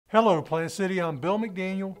Hello, Plant City. I'm Bill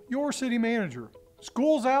McDaniel, your city manager.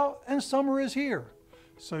 School's out and summer is here.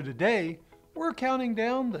 So today, we're counting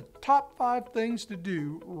down the top 5 things to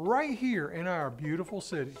do right here in our beautiful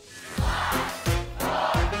city.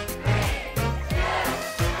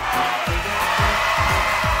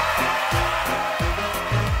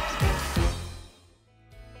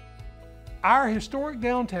 Our historic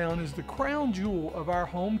downtown is the crown jewel of our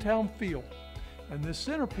hometown feel, and the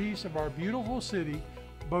centerpiece of our beautiful city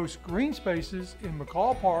boasts green spaces in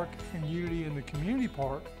McCall Park and Unity in the Community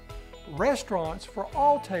Park, restaurants for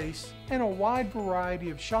all tastes, and a wide variety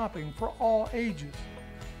of shopping for all ages.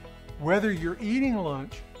 Whether you're eating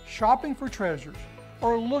lunch, shopping for treasures,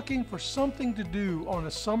 or looking for something to do on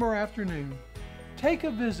a summer afternoon, take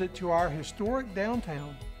a visit to our historic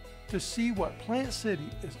downtown to see what Plant City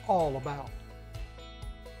is all about.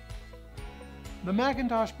 The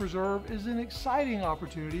McIntosh Preserve is an exciting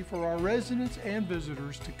opportunity for our residents and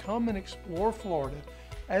visitors to come and explore Florida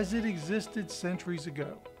as it existed centuries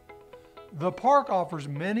ago. The park offers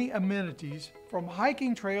many amenities from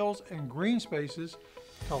hiking trails and green spaces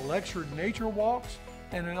to lectured nature walks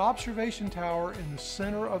and an observation tower in the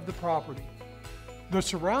center of the property. The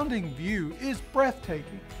surrounding view is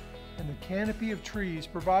breathtaking, and the canopy of trees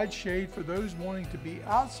provides shade for those wanting to be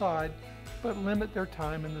outside but limit their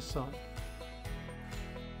time in the sun.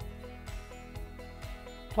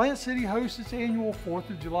 Plant City hosts its annual 4th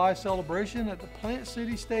of July celebration at the Plant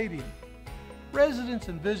City Stadium. Residents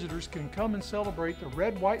and visitors can come and celebrate the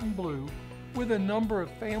red, white, and blue with a number of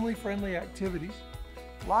family-friendly activities,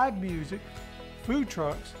 live music, food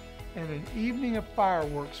trucks, and an evening of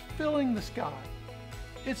fireworks filling the sky.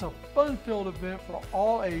 It's a fun-filled event for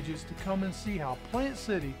all ages to come and see how Plant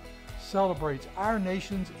City celebrates our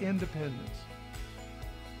nation's independence.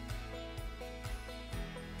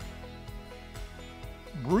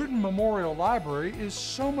 Bruton Memorial Library is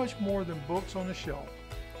so much more than books on a shelf.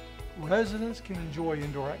 Residents can enjoy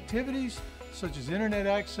indoor activities such as internet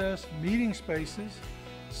access, meeting spaces,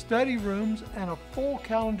 study rooms, and a full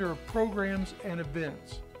calendar of programs and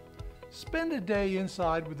events. Spend a day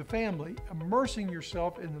inside with the family, immersing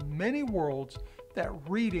yourself in the many worlds that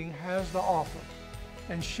reading has to offer,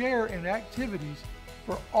 and share in activities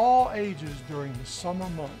for all ages during the summer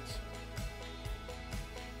months.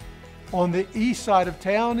 On the east side of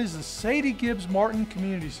town is the Sadie Gibbs Martin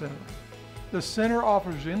Community Center. The center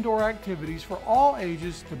offers indoor activities for all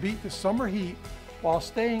ages to beat the summer heat while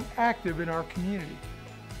staying active in our community.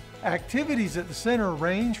 Activities at the center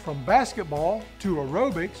range from basketball to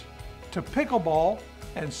aerobics to pickleball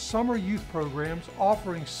and summer youth programs,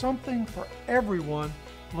 offering something for everyone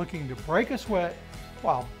looking to break a sweat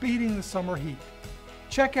while beating the summer heat.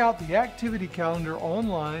 Check out the activity calendar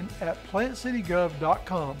online at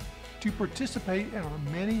plantcitygov.com to participate in our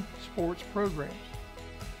many sports programs.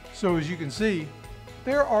 So as you can see,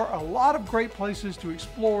 there are a lot of great places to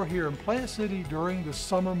explore here in Plant City during the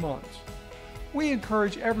summer months. We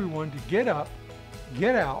encourage everyone to get up,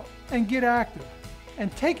 get out, and get active,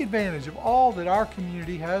 and take advantage of all that our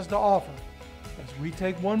community has to offer as we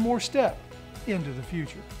take one more step into the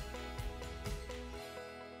future.